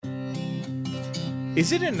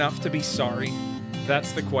Is it enough to be sorry?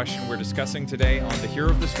 That's the question we're discussing today on The Hero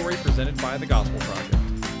of the Story, presented by the Gospel Project.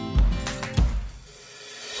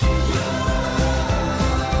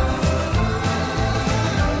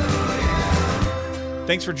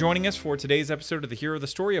 Thanks for joining us for today's episode of The Hero of the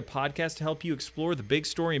Story, a podcast to help you explore the big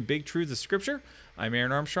story and big truths of Scripture. I'm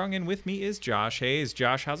Aaron Armstrong, and with me is Josh Hayes.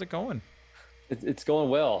 Josh, how's it going? It's going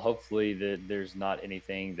well. Hopefully there's not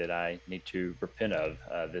anything that I need to repent of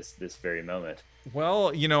this very moment.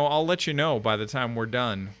 Well, I'll let you know by the time we're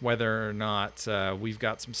done whether or not we've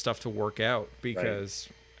got some stuff to work out because,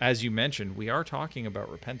 as you mentioned, we are talking about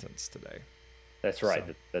repentance today. That's right.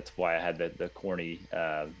 So. That's why I had the corny,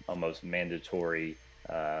 almost mandatory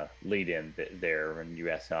lead-in there when you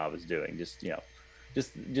asked how I was doing. Just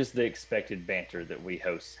the expected banter that we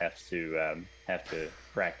hosts have to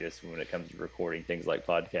practice when it comes to recording things like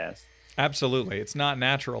podcasts. Absolutely. It's not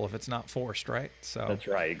natural if it's not forced, right? So that's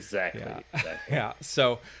right. Exactly. Yeah. Exactly. Yeah.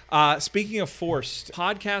 So speaking of forced,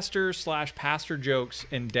 podcaster / pastor jokes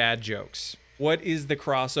and dad jokes, what is the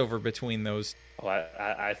crossover between those? Well,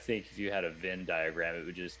 I think if you had a Venn diagram, it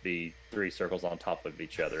would just be three circles on top of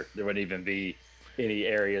each other. There wouldn't even be any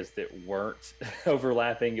areas that weren't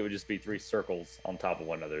overlapping. It would just be three circles on top of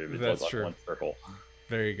one another. It would That's look true. Like one circle.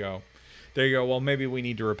 There you go. Well, maybe we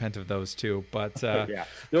need to repent of those too, but yeah,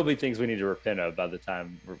 there'll be things we need to repent of by the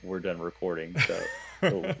time we're done recording. So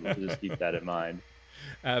we'll just keep that in mind.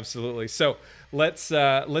 Absolutely. So let's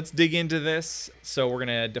dig into this. So we're going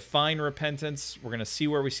to define repentance. We're going to see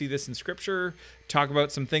where we see this in Scripture, talk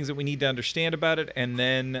about some things that we need to understand about it, and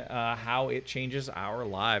then how it changes our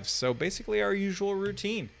lives. So basically our usual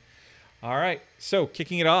routine. All right. So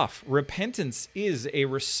kicking it off, repentance is a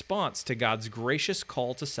response to God's gracious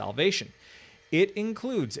call to salvation. It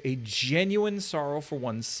includes a genuine sorrow for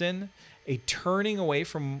one's sin, a turning away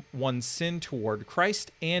from one's sin toward Christ,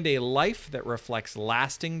 and a life that reflects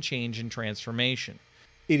lasting change and transformation.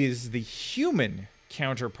 It is the human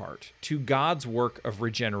counterpart to God's work of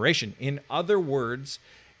regeneration. In other words,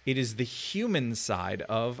 it is the human side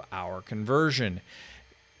of our conversion.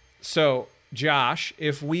 So, Josh,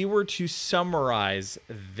 if we were to summarize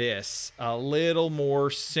this a little more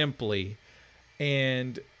simply,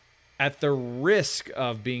 and at the risk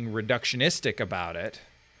of being reductionistic about it,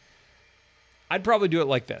 I'd probably do it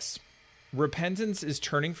like this. Repentance is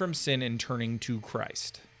turning from sin and turning to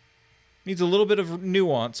Christ. Needs a little bit of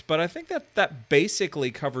nuance, but I think that basically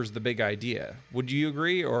covers the big idea. Would you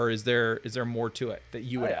agree, or is there more to it that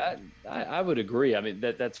you would add? I would agree. I mean,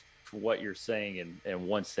 that's what you're saying in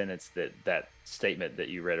one sentence, that statement that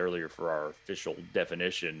you read earlier for our official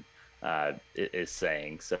definition is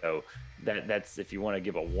saying. So that's, if you want to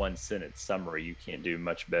give a one sentence summary, you can't do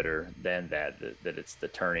much better than that it's the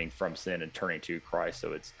turning from sin and turning to Christ.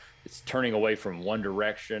 So it's turning away from one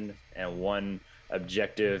direction and one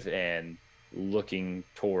objective and looking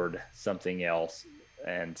toward something else.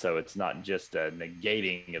 And so it's not just a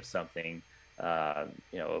negating of something,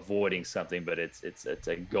 avoiding something, but it's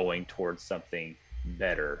a going towards something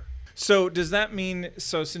better. So does that mean,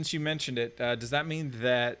 since you mentioned it, does that mean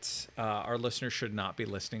that our listeners should not be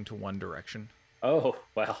listening to One Direction? Oh,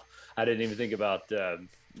 well, I didn't even think about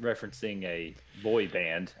referencing a boy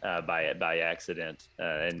band by accident.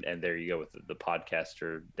 And there you go with the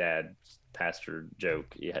podcaster dad pastor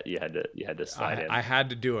joke. You had to slide in. I had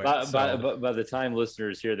to do it. By the time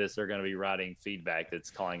listeners hear this, they're going to be writing feedback that's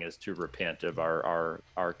calling us to repent of our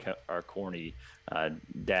corny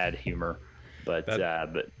dad humor. But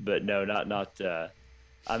no, not.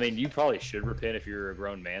 I mean, you probably should repent if you're a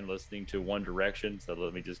grown man listening to One Direction. So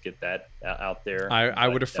let me just get that out there. I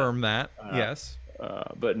would affirm that. Yes.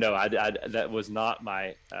 But no, I that was not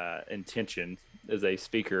my intention as a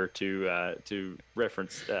speaker to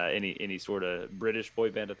reference any sort of British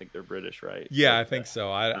boy band. I think they're British, right? Yeah, I think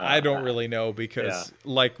so. I don't really know because,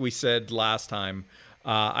 like we said last time,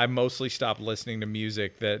 I mostly stopped listening to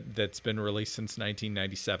music that's been released since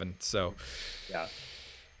 1997. So, yeah.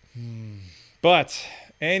 But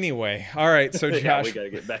anyway, all right. So Josh, we got to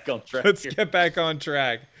get back on track. Let's get back on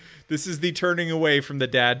track. This is the turning away from the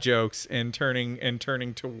dad jokes and turning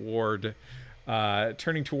toward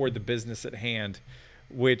the business at hand,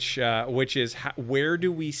 which is where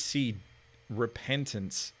do we see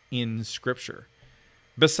repentance in Scripture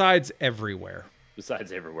besides everywhere?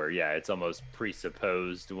 Besides everywhere, yeah, it's almost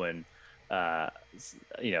presupposed when an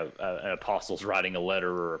apostle's writing a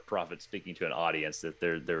letter or a prophet speaking to an audience that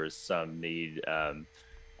there is some need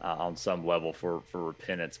on some level for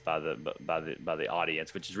repentance by the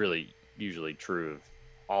audience, which is really usually true of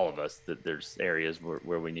all of us, that there's areas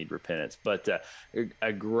where we need repentance. But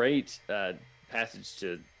a great passage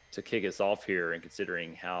to to kick us off here and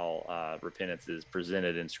considering how repentance is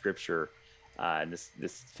presented in Scripture, and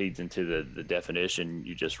this feeds into the definition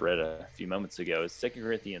you just read a few moments ago, is 2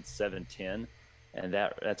 Corinthians 7:10, and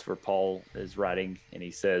that's where Paul is writing, and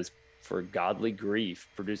he says, "For godly grief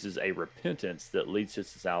produces a repentance that leads to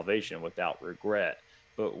salvation without regret,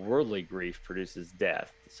 but worldly grief produces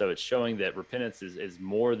death." So it's showing that repentance is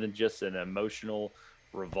more than just an emotional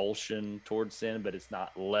revulsion towards sin, but it's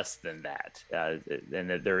not less than that. And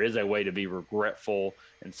that there is a way to be regretful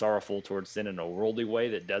and sorrowful towards sin in a worldly way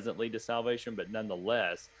that doesn't lead to salvation, but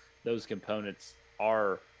nonetheless, those components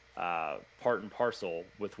are part and parcel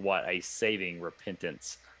with what a saving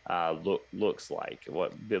repentance looks like,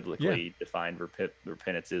 what biblically defined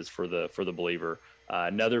repentance is for the believer.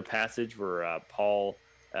 Another passage where Paul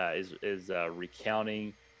is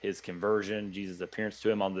recounting his conversion, Jesus' appearance to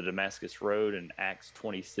him on the Damascus Road in Acts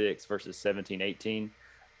 26, verses 17-18.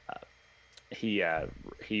 He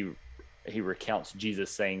recounts Jesus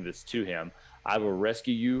saying this to him: "I will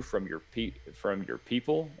rescue you from your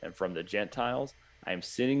people and from the Gentiles. I am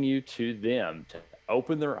sending you to them to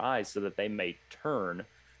open their eyes so that they may turn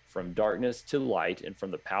from darkness to light and from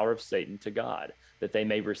the power of Satan to God, that they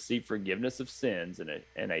may receive forgiveness of sins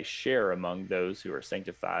and a share among those who are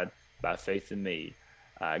sanctified by faith in me."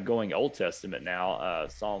 Going Old Testament now,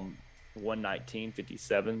 Psalm 119,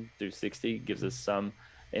 57 through 60 gives us some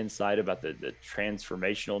insight about the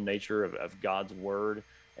transformational nature of God's word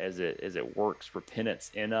as it works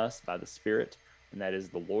repentance in us by the Spirit. And that is,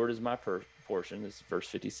 "The Lord is my portion." This is verse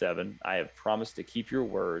 57. "I have promised to keep your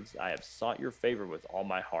words. I have sought your favor with all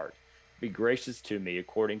my heart. Be gracious to me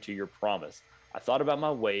according to your promise. I thought about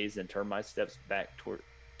my ways and turned my steps back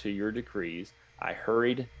to your decrees. I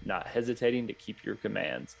hurried, not hesitating, to keep your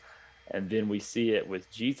commands." And then we see it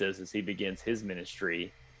with Jesus as he begins his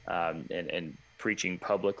ministry and preaching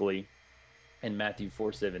publicly. In Matthew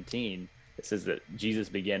 4:17, it says that Jesus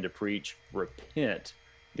began to preach, "Repent,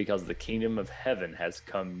 because the kingdom of heaven has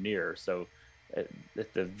come near." So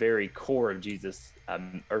at the very core of Jesus'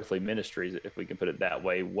 earthly ministries, if we can put it that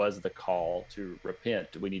way, was the call to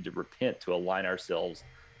repent. We need to repent to align ourselves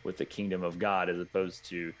with the kingdom of God, as opposed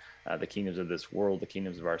to the kingdoms of this world, the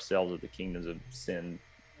kingdoms of ourselves, or the kingdoms of sin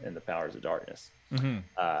and the powers of darkness. Mm-hmm.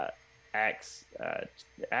 Acts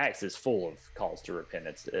is full of calls to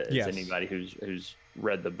repentance. As anybody who's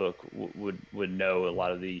read the book would know, a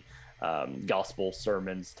lot of the gospel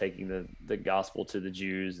sermons taking the gospel to the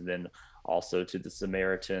Jews, and then also to the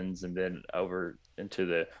Samaritans, and then over into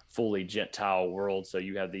the fully Gentile world. So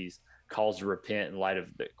you have these calls to repent in light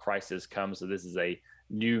of that Christ has come. So this is a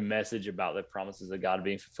new message about the promises of God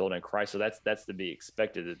being fulfilled in Christ. So that's to be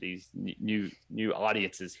expected, that these new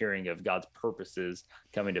audiences hearing of God's purposes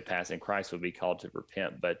coming to pass in Christ would be called to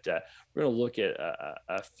repent. But we're going to look at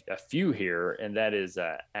a few here, and that is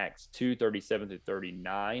Acts 2:37 through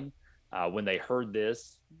 39. When they heard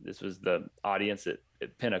this was the audience at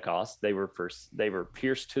Pentecost. They were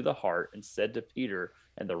pierced to the heart and said to Peter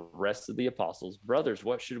and the rest of the apostles, "Brothers,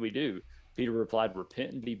 what should we do?" Peter replied,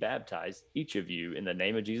 "Repent and be baptized, each of you, in the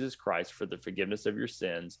name of Jesus Christ for the forgiveness of your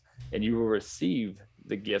sins, and you will receive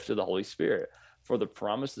the gift of the Holy Spirit. For the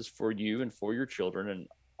promise is for you and for your children and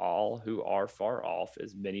all who are far off,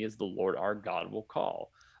 as many as the Lord our God will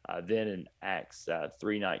call." Then in Acts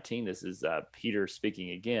 3:19, this is Peter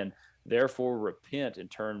speaking again. "Therefore repent and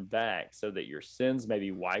turn back, so that your sins may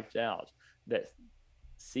be wiped out, that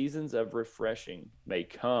seasons of refreshing may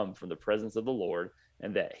come from the presence of the Lord,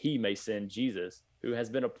 and that he may send Jesus, who has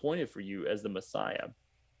been appointed for you as the Messiah."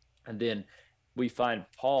 And then we find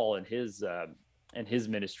Paul in his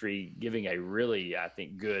ministry giving a really, I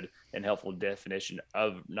think, good and helpful definition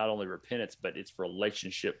of not only repentance, but its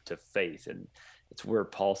relationship to faith. And it's where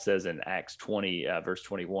Paul says in Acts 20, verse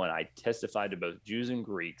 21, "I testified to both Jews and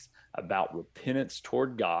Greeks about repentance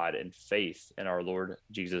toward God and faith in our Lord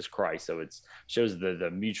Jesus Christ." So it shows the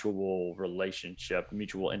mutual relationship,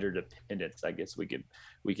 mutual interdependence. I guess we could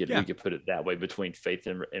put it that way, between faith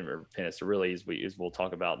and repentance. So really, as we'll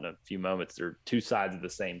talk about in a few moments, they're two sides of the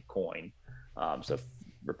same coin. So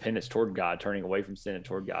repentance toward God, turning away from sin and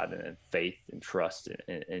toward God, and faith and trust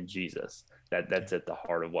in Jesus. That's at the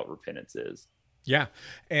heart of what repentance is. Yeah.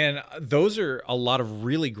 And those are a lot of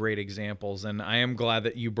really great examples. And I am glad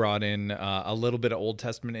that you brought in a little bit of Old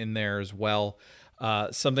Testament in there as well.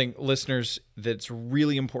 Something, listeners, that's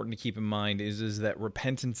really important to keep in mind is that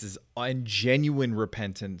repentance is, and genuine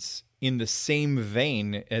repentance in the same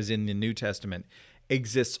vein as in the New Testament,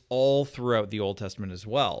 exists all throughout the Old Testament as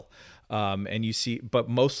well. And you see, but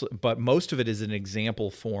most of it is an example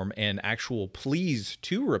form and actual pleas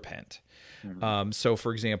to repent. So,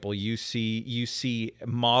 for example, you see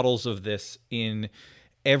models of this in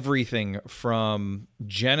everything from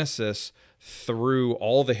Genesis through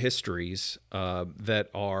all the histories that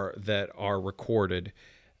are recorded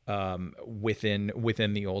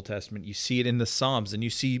within the Old Testament. You see it in the Psalms, and you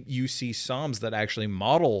see Psalms that actually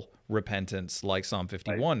model repentance, like Psalm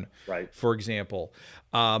 51, Right. for example.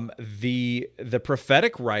 The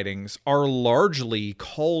prophetic writings are largely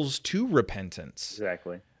calls to repentance.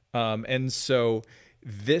 Exactly. And so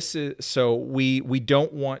we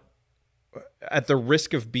don't want, at the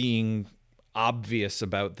risk of being obvious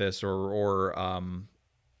about this, or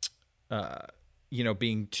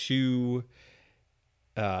being too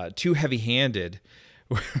heavy-handed,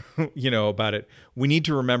 about it. We need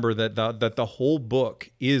to remember that the whole book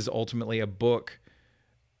is ultimately a book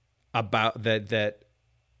about that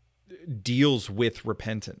deals with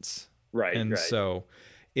repentance. Right. And right. so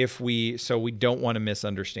we don't want to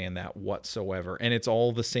misunderstand that whatsoever. And it's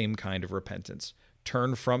all the same kind of repentance.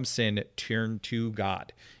 Turn from sin, turn to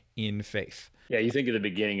God in faith. Yeah, you think of the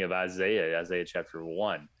beginning of Isaiah chapter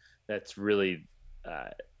 1. That's really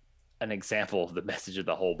an example of the message of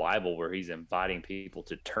the whole Bible, where he's inviting people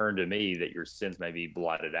to turn to me that your sins may be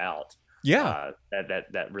blotted out. Yeah.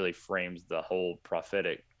 That really frames the whole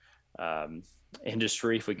prophetic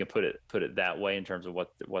industry, if we can put it that way, in terms of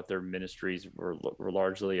what their ministries were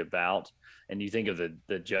largely about. And you think of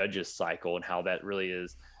the Judges cycle and how that really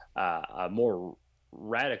is a more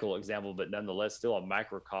radical example, but nonetheless still a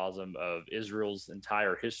microcosm of Israel's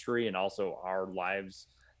entire history, and also our lives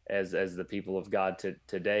as the people of God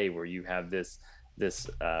today, where you have this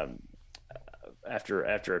after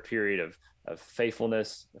a period of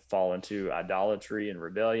faithfulness, fall into idolatry and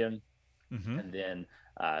rebellion, and then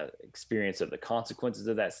experience of the consequences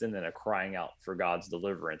of that sin, then a crying out for God's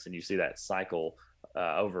deliverance. And you see that cycle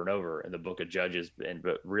over and over in the book of Judges,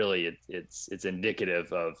 but really it's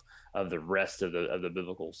indicative of the rest of the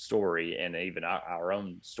biblical story, and even our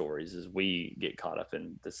own stories, as we get caught up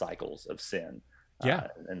in the cycles of sin. Yeah.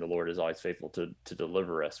 And the Lord is always faithful to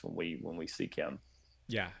deliver us when we seek him.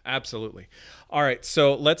 Yeah, absolutely. All right,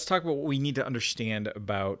 so let's talk about what we need to understand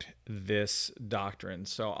about this doctrine.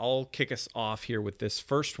 So I'll kick us off here with this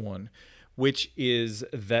first one, which is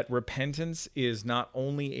that repentance is not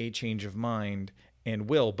only a change of mind and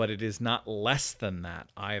will, but it is not less than that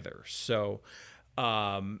either. So,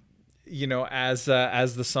 as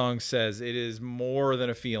the song says, it is more than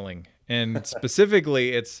a feeling. And specifically,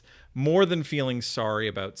 it's more than feeling sorry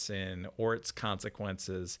about sin or its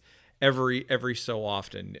consequences every so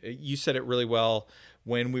often. You said it really well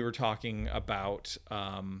when we were talking about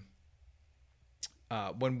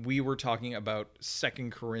 2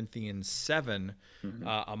 Corinthians 7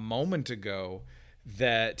 a moment ago,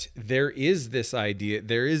 that there is this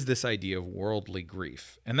idea of worldly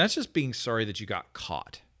grief, and that's just being sorry that you got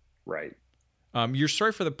caught. Right. You're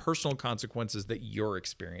sorry for the personal consequences that you're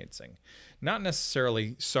experiencing, not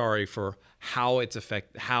necessarily sorry for how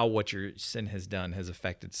what your sin has done has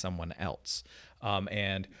affected someone else,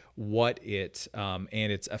 and its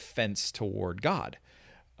offense toward God.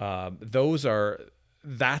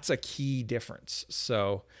 That's a key difference.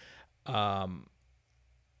 So,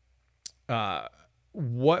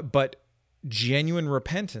 but genuine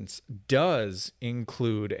repentance does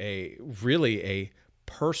include a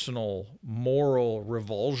personal moral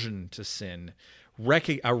revulsion to sin,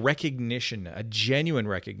 a genuine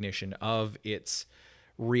recognition of its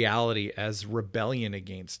reality as rebellion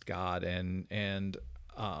against God, and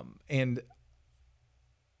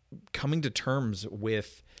coming to terms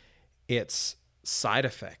with its side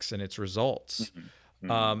effects and its results.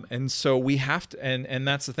 And so we have to, and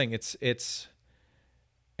that's the thing. It's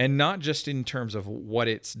and not just in terms of what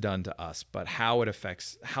it's done to us, but how it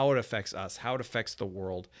affects us, how it affects the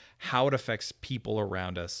world, how it affects people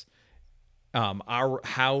around us,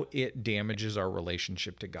 how it damages our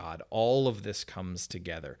relationship to God. All of this comes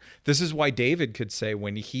together. This is why David could say,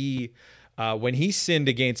 when he sinned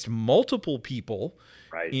against multiple people,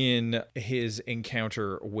 right, in his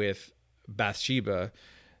encounter with Bathsheba,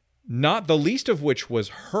 not the least of which was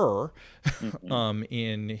her,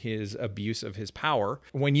 in his abuse of his power.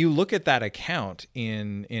 When you look at that account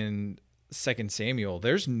in 2 Samuel,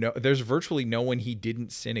 there's virtually no one he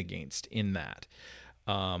didn't sin against in that.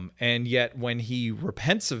 And yet when he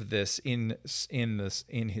repents of this in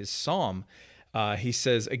his psalm, he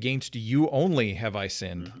says, "Against you only have I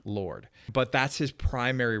sinned, Lord." But that's his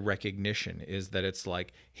primary recognition, is that it's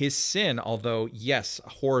like his sin, although yes,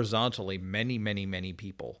 horizontally, many, many, many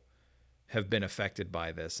people have been affected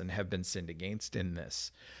by this and have been sinned against in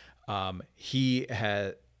this.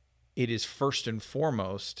 It is first and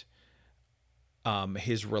foremost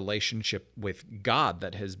his relationship with God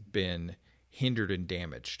that has been hindered and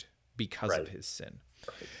damaged because of his sin.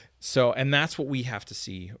 So, and that's what we have to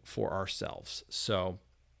see for ourselves. So,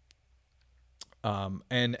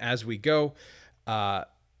 and as we go, uh,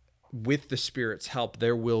 with the Spirit's help,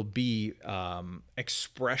 there will be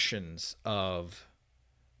expressions of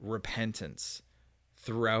repentance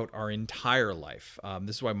throughout our entire life.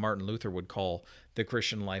 This is why Martin Luther would call the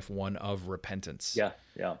Christian life one of repentance. Yeah,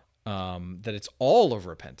 yeah, That it's all of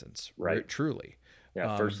repentance, right. truly.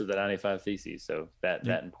 Yeah, first of the 95 Theses. So that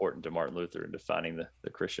important to Martin Luther in defining the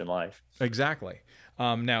Christian life. Exactly.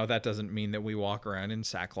 Now, that doesn't mean that we walk around in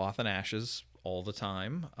sackcloth and ashes all the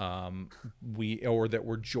time. Or that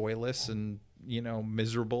we're joyless and,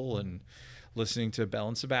 miserable and listening to Belle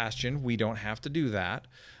and Sebastian. We don't have to do that.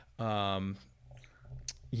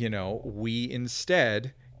 We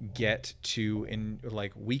instead get to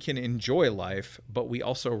we can enjoy life, but we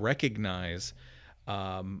also recognize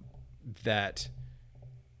that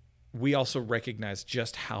we also recognize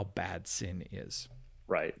just how bad sin is.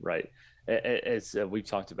 Right, right. As we've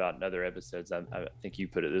talked about in other episodes, I think you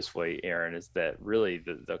put it this way, Aaron, is that really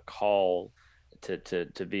the call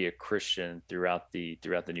to be a Christian throughout the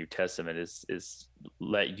New Testament is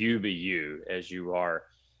let you be you as you are,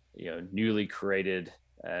 newly created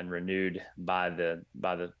and renewed by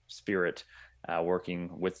the Spirit, working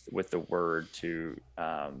with the Word to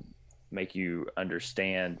make you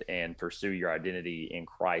understand and pursue your identity in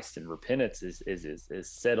Christ. And repentance is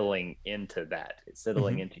settling into that. It's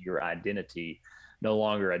settling Mm-hmm. into your identity, no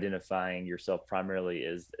longer identifying yourself primarily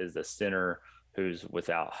as a sinner who's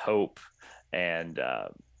without hope, and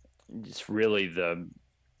just really the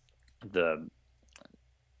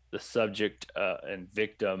subject and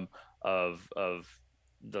victim of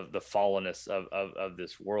the fallenness of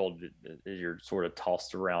this world. You're sort of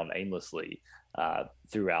tossed around aimlessly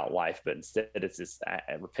throughout life, but instead it's this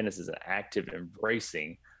repentance is an active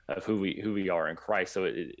embracing of who we are in Christ. So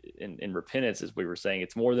in repentance, as we were saying,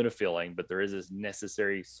 it's more than a feeling, but there is this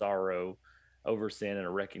necessary sorrow over sin and a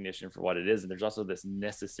recognition for what it is, and there's also this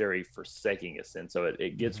necessary forsaking of sin. So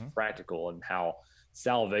it gets practical in how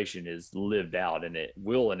salvation is lived out, and it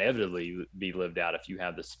will inevitably be lived out if you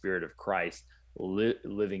have the Spirit of Christ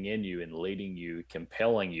living in you and leading you,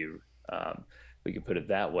 compelling you. We could put it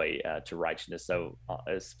that way, to righteousness. So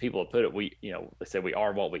as people have put it, they say we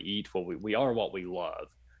are what we eat. Well, we are what we love.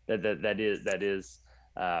 That is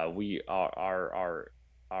we are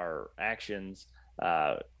our actions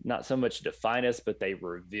not so much define us, but they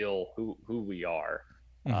reveal who we are.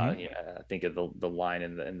 I think of the line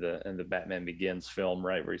in the Batman Begins film,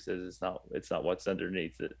 right, where he says it's not what's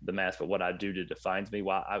underneath the mask, but what I do to defines me.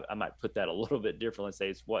 Well, I might put that a little bit differently and say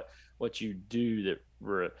it's what you do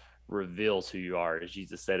that reveals who you are. As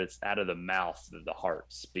Jesus said, it's out of the mouth that the heart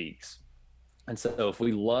speaks. And so if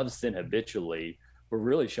we love sin habitually, we're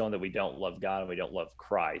really showing that we don't love God and we don't love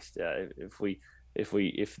Christ.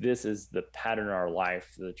 If this is the pattern of our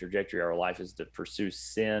life, the trajectory of our life is to pursue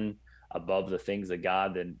sin above the things of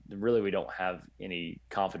God, then really we don't have any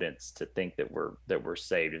confidence to think that we're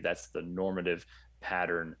saved. If that's the normative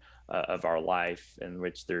pattern of our life, in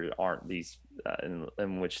which there aren't these,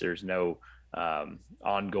 in which there's no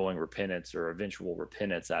ongoing repentance or eventual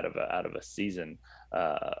repentance out of a season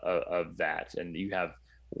of that. And you have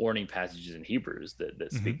warning passages in Hebrews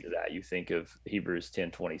that speak to that. You think of Hebrews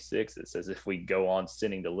 10:26. It says, if we go on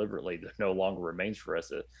sinning deliberately, there no longer remains for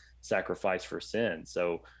us a sacrifice for sin.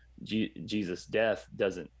 So Jesus' death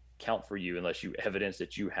doesn't count for you unless you evidence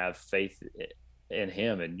that you have faith in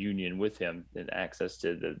him and union with him and access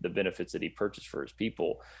to the benefits that he purchased for his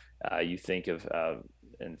people. You think of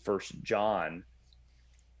in First John,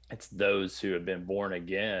 it's those who have been born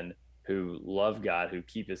again, who love God, who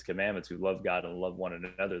keep his commandments, who love God and love one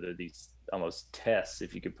another. They're these almost tests,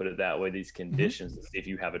 if you could put it that way, these conditions to see if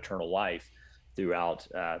you have eternal life throughout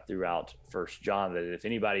First John. That if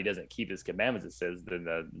anybody doesn't keep his commandments, it says, then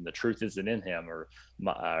the truth isn't in him, or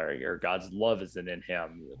God's love isn't in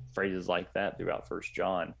him. Phrases like that throughout First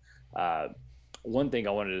John. One thing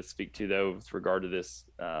I wanted to speak to, though, with regard to this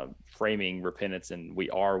framing repentance and we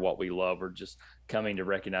are what we love, or just coming to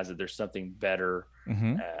recognize that there's something better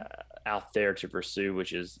out there to pursue,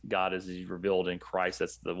 which is God as he's revealed in Christ.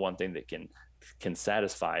 That's the one thing that can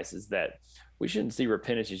satisfy us, is that we shouldn't see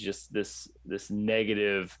repentance as just this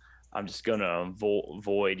negative, I'm just going to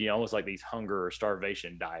avoid, almost like these hunger or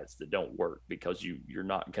starvation diets that don't work, because you're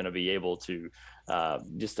not going to be able to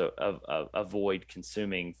just avoid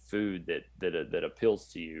consuming food that appeals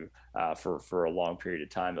to you for a long period of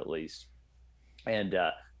time, at least. And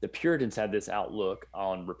the Puritans had this outlook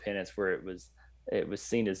on repentance where it was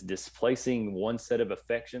seen as displacing one set of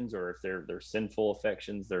affections, or if they're sinful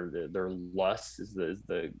affections, their lust is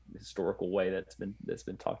the historical way that's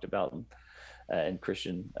been talked about. in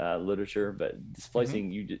Christian literature. But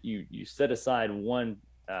displacing, you set aside one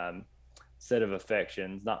set of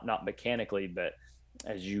affections, not mechanically, but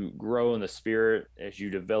as you grow in the spirit, as you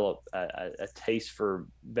develop a taste for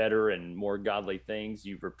better and more godly things,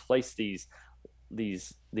 you replace these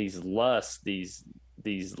lusts, these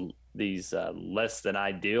less than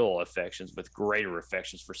ideal affections with greater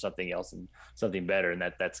affections for something else and something better, and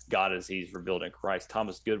that's God as He's revealed in Christ.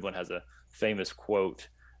 Thomas Goodwin has a famous quote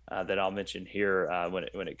that I'll mention here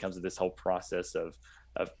when it comes to this whole process of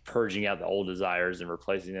purging out the old desires and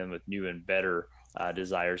replacing them with new and better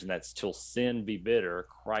desires, and that's till sin be bitter,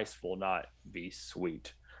 Christ will not be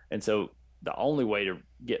sweet. And so the only way to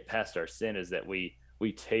get past our sin is that we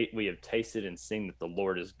have tasted and seen that the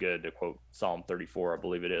Lord is good, to quote Psalm 34, I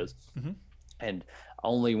believe it is. Mm-hmm. And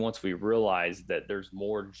only once we realize that there's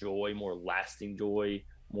more joy, more lasting joy,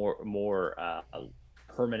 more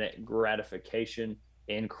permanent gratification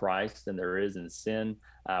in Christ than there is in sin,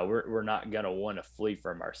 we're not going to want to flee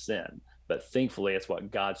from our sin. But thankfully, it's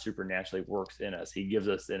what God supernaturally works in us. He gives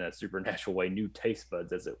us in a supernatural way new taste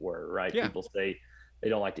buds, as it were, right? Yeah. People say they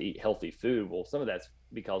don't like to eat healthy food. Well, some of that's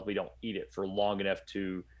because we don't eat it for long enough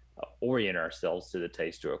to orient ourselves to the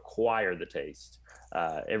taste, to acquire the taste.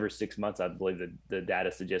 Every 6 months, I believe the data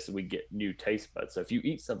suggests that we get new taste buds. So if you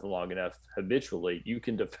eat something long enough habitually, you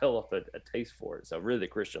can develop a taste for it. So really, the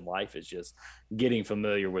Christian life is just getting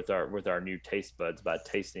familiar with our new taste buds by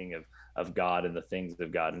tasting of God and the things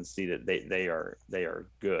of God, and see that they are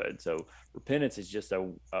good. So repentance is just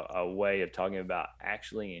a way of talking about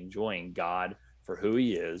actually enjoying God for who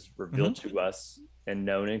He is, revealed to us and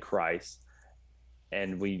known in Christ,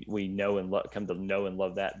 and we know and come to know and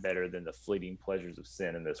love that better than the fleeting pleasures of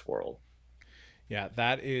sin in this world. Yeah,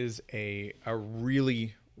 that is a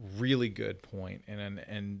really, really good point,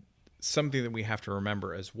 and something that we have to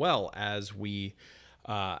remember as well as we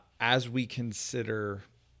consider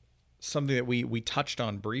something that we touched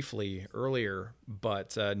on briefly earlier,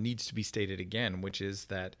 but needs to be stated again, which is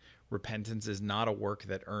that repentance is not a work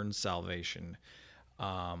that earns salvation,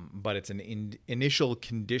 but it's an initial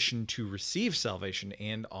condition to receive salvation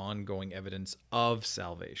and ongoing evidence of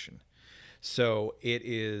salvation. So it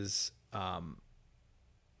is,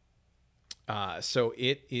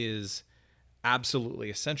 absolutely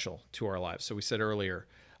essential to our lives. So we said earlier,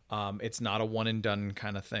 it's not a one and done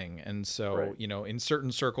kind of thing. And so, Right. in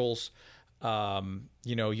certain circles,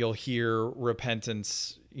 you'll hear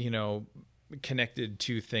repentance, connected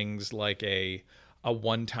to things like a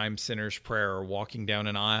one-time sinner's prayer, or walking down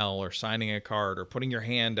an aisle, or signing a card, or putting your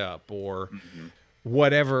hand up, or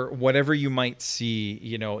whatever you might see,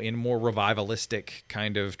 in more revivalistic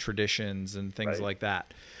kind of traditions and things Right. like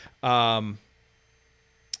that.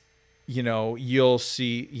 You'll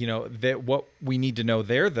see, that what we need to know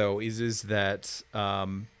there, though, is that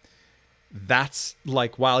that's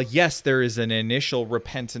like, while yes, there is an initial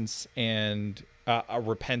repentance and a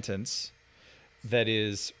repentance that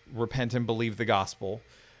is repent and believe the gospel,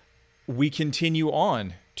 we continue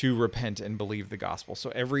on to repent and believe the gospel. So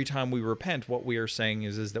every time we repent, what we are saying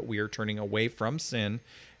is that we are turning away from sin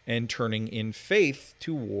and turning in faith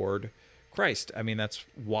toward Christ. I mean, that's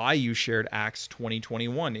why you shared Acts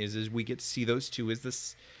 20:21 is we get to see those two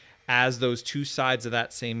as those two sides of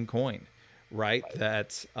that same coin, right?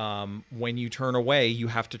 That when you turn away, you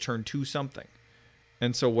have to turn to something.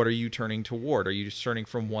 And so what are you turning toward? Are you just turning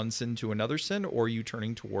from one sin to another sin, or are you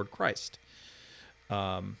turning toward Christ?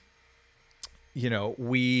 And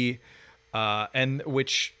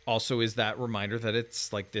which also is that reminder that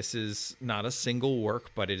it's like, this is not a single work,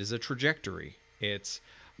 but it is a trajectory.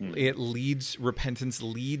 Repentance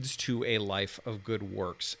leads to a life of good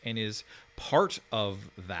works and is part of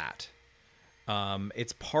that.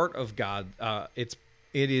 It's part of God. It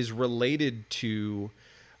is related to,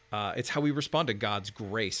 it's how we respond to God's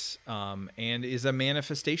grace, and is a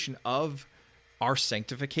manifestation of our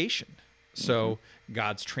sanctification. So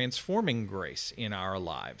God's transforming grace in our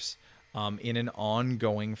lives, in an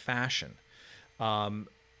ongoing fashion. But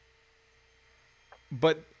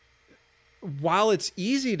while it's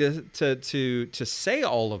easy to say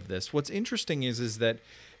all of this, what's interesting is that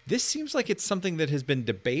this seems like it's something that has been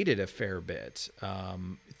debated a fair bit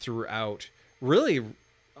throughout, really,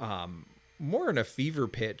 more in a fever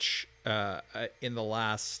pitch in the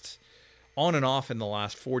last, on and off in the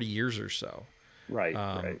last 40 years or so. Right.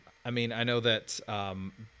 Right. I mean, I know that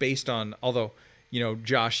based on, although,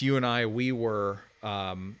 Josh, you and I, we were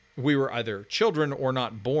either children or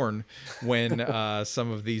not born when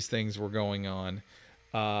some of these things were going on.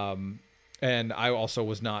 And I also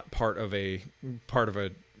was not part of a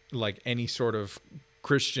like any sort of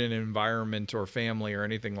Christian environment or family or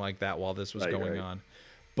anything like that while this was going on.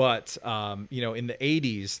 But in the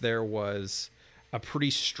 80s, there was a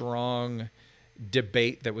pretty strong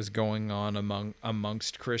debate that was going on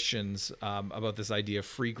amongst Christians about this idea of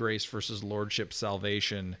free grace versus lordship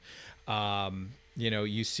salvation.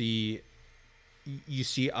 You see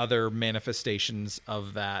other manifestations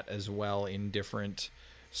of that as well in different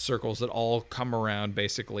circles that all come around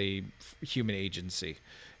basically human agency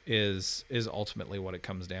is ultimately what it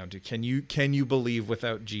comes down to. Can you believe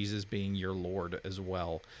without Jesus being your Lord as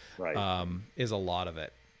well? Right. Is a lot of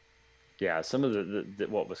it. Yeah, some of the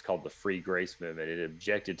what was called the free grace movement, it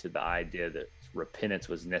objected to the idea that repentance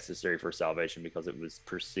was necessary for salvation because it was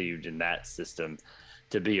perceived in that system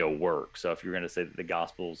to be a work. So if you're going to say that the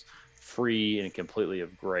gospel's free and completely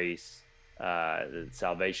of grace, the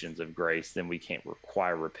salvation's of grace, then we can't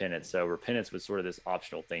require repentance. So repentance was sort of this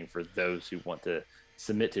optional thing for those who want to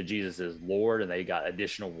submit to Jesus as Lord, and they got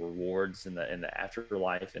additional rewards in the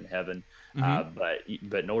afterlife in heaven. But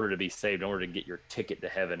in order to be saved, in order to get your ticket to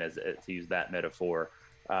heaven, as to use that metaphor,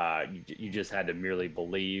 you just had to merely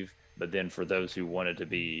believe. But then for those who wanted to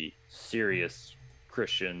be serious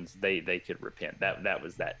Christians, they could repent. That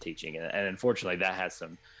was that teaching, and unfortunately, that has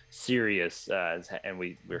some serious, and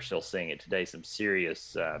we're still seeing it today, some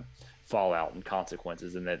serious fallout and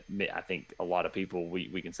consequences. And that, I think a lot of people,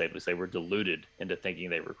 we can safely say, were deluded into thinking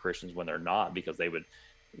they were Christians when they're not, because they would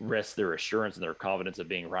rest their assurance and their confidence of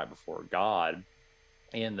being right before God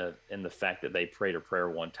in the fact that they prayed a prayer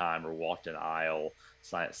one time or walked an aisle,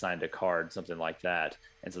 signed a card, something like that.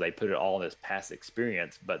 And so they put it all in this past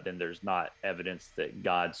experience, but then there's not evidence that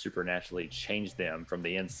God supernaturally changed them from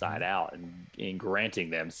the inside out and in granting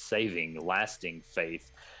them saving, lasting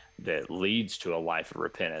faith that leads to a life of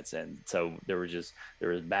repentance. And so there was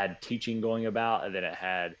bad teaching going about, and then it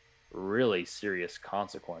had really serious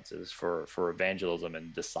consequences for evangelism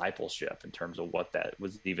and discipleship in terms of what that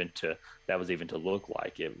was even to look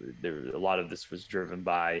like. A lot of this was driven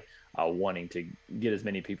by wanting to get as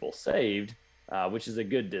many people saved, which is a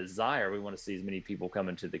good desire. We want to see as many people come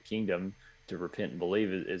into the kingdom to repent and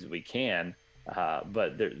believe as we can.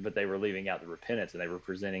 But they were leaving out the repentance, and they were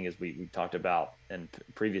presenting, as we talked about in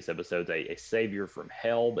previous episodes, a savior from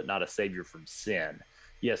hell, but not a savior from sin.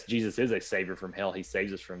 Yes, Jesus is a savior from hell. He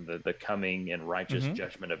saves us from the coming and righteous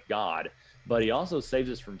judgment of God, but he also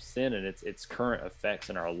saves us from sin and its current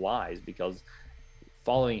effects in our lives, because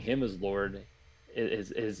following him as Lord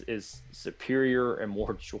is superior and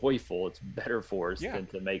more joyful. It's better for us than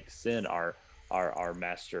to make sin our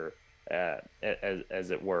master,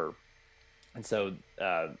 as it were. And so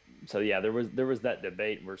yeah, there was that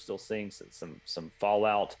debate. We're still seeing some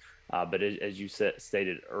fallout. But as you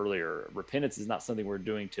stated earlier, repentance is not something we're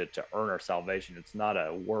doing to earn our salvation. It's not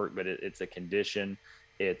a work, but it's a condition.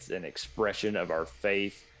 It's an expression of our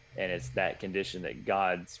faith, and it's that condition that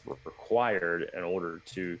God's required in order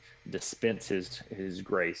to dispense his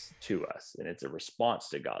grace to us, and it's a response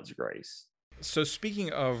to God's grace. So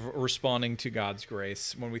speaking of responding to God's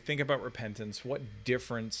grace, when we think about repentance, what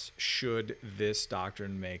difference should this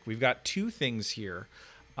doctrine make? We've got two things here.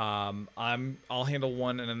 I'll handle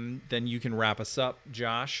one, and then you can wrap us up,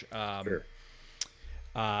 Josh. Sure.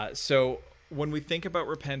 So when we think about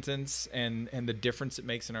repentance and the difference it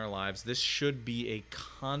makes in our lives, this should be a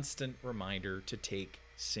constant reminder to take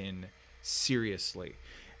sin seriously.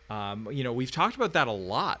 We've talked about that a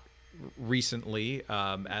lot recently,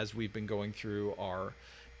 as we've been going through our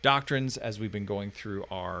doctrines, as we've been going through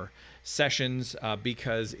our sessions,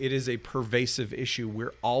 because it is a pervasive issue.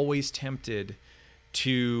 We're always tempted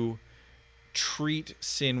to treat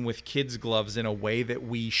sin with kids' gloves in a way that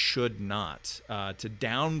we should not, to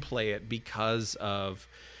downplay it because of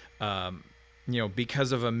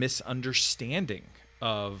a misunderstanding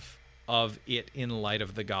of it in light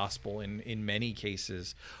of the gospel in many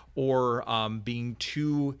cases, or being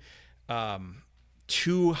too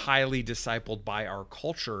highly discipled by our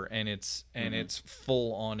culture and its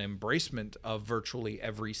full on embracement of virtually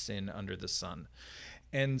every sin under the sun.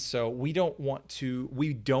 And so we don't want to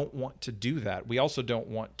do that. We also don't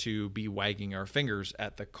want to be wagging our fingers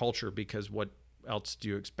at the culture, because what else do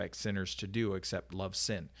you expect sinners to do except love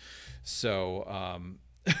sin? So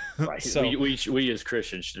right. So we as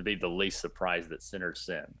Christians should be the least surprised that sinners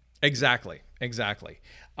sin. Exactly.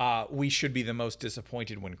 We should be the most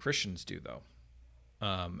disappointed when Christians do, though.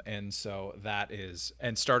 And so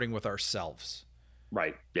and starting with ourselves.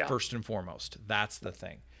 Right. Yeah. First and foremost, that's the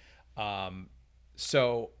thing.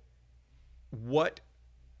 So what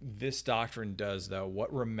this doctrine does, though,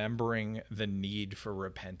 what remembering the need for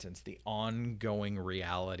repentance, the ongoing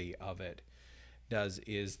reality of it does,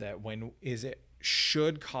 is that it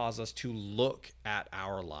should cause us to look at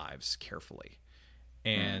our lives carefully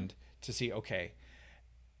and to see, okay,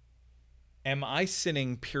 am I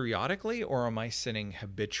sinning periodically or am I sinning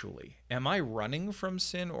habitually? Am I running from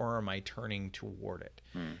sin or am I turning toward it?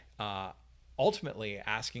 Ultimately,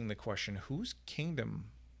 asking the question, whose kingdom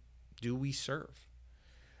do we serve?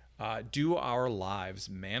 Do our lives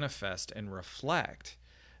manifest and reflect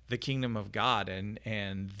the kingdom of God and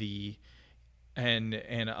a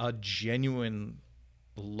genuine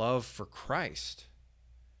love for Christ?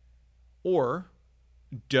 Or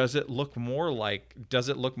does it look more like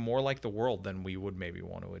the world than we would maybe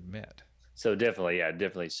want to admit? So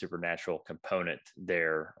definitely supernatural component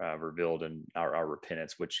there revealed in our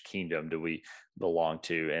repentance. Which kingdom do we belong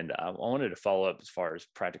to? And I wanted to follow up as far as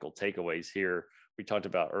practical takeaways here. We talked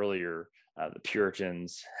about earlier, the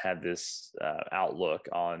Puritans had this outlook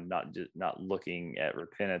on not looking at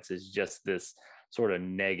repentance as just this sort of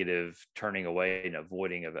negative turning away and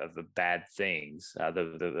avoiding of the bad things,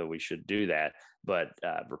 that we should do that, but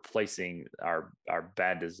replacing our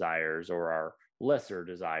bad desires or our lesser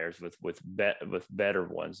desires with better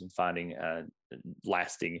ones, and finding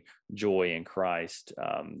lasting joy in Christ.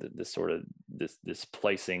 This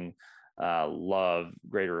placing love,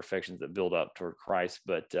 greater affections that build up toward Christ.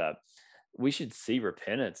 But we should see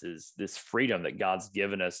repentance as this freedom that God's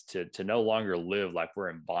given us to no longer live like we're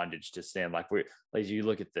in bondage to sin. Like you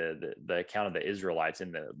look at the account of the Israelites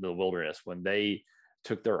in the wilderness, when they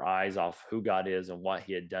took their eyes off who God is and what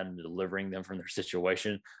he had done in delivering them from their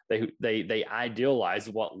situation. They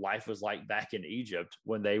idealized what life was like back in Egypt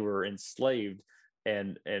when they were enslaved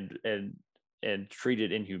and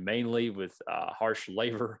treated inhumanely with harsh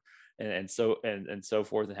labor and so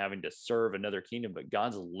forth, and having to serve another kingdom. But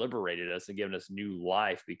God's liberated us and given us new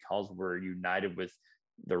life because we're united with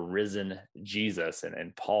the risen Jesus.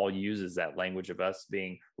 And Paul uses that language of us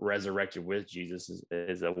being resurrected with Jesus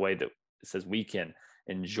as a way that says we can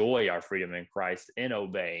enjoy our freedom in Christ in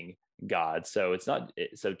obeying God. So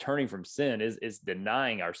so turning from sin is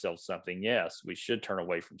denying ourselves something. Yes, we should turn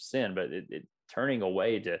away from sin, but turning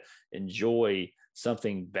away to enjoy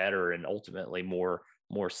something better and ultimately more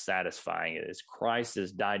satisfying. As Christ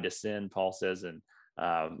has died to sin, Paul says in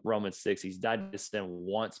Romans 6, he's died to sin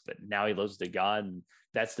once, but now he lives to God. And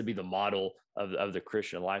that's to be the model of the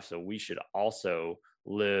Christian life. So we should also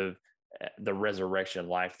live the resurrection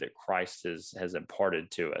life that Christ has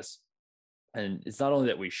imparted to us. And it's not only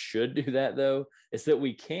that we should do that, though, it's that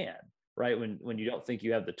we can, right? When you don't think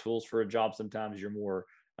you have the tools for a job, sometimes you're more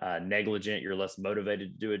negligent, you're less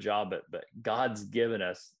motivated to do a job, but God's given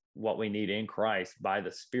us what we need in Christ by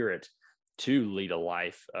the Spirit to lead a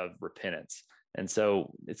life of repentance. And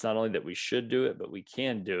so it's not only that we should do it, but we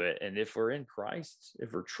can do it. And if we're in Christ,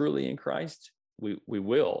 if we're truly in Christ, we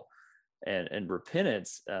will. And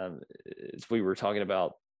repentance, as we were talking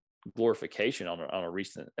about glorification on a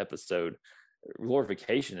recent episode,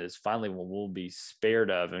 glorification is finally when we'll be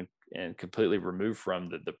spared of and completely removed from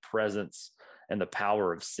the presence and the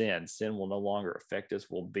power of sin. Sin will no longer affect us.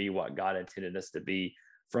 We'll be what God intended us to be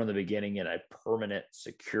from the beginning in a permanent,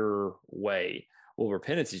 secure way. Well,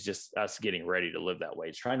 repentance is just us getting ready to live that way.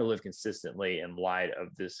 It's trying to live consistently in light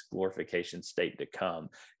of this glorification state to come.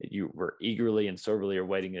 We're eagerly and soberly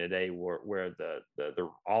awaiting a day where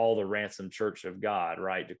all the ransomed church of God,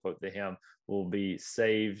 right, to quote the hymn, will be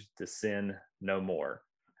saved to sin no more.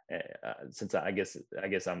 Since I guess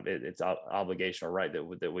it's obligational, right,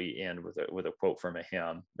 that we end with a quote from a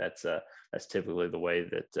hymn. That's typically the way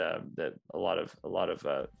that a lot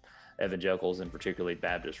of evangelicals and particularly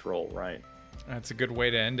Baptists roll, right? That's a good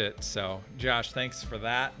way to end it. So, Josh, thanks for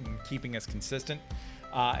that and keeping us consistent.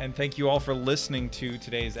 And thank you all for listening to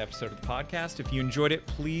today's episode of the podcast. If you enjoyed it,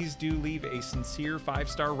 please do leave a sincere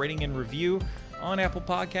 5-star rating and review on Apple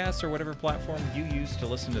Podcasts or whatever platform you use to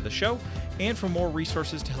listen to the show. And for more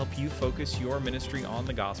resources to help you focus your ministry on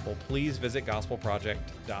the gospel, please visit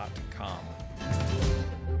gospelproject.com.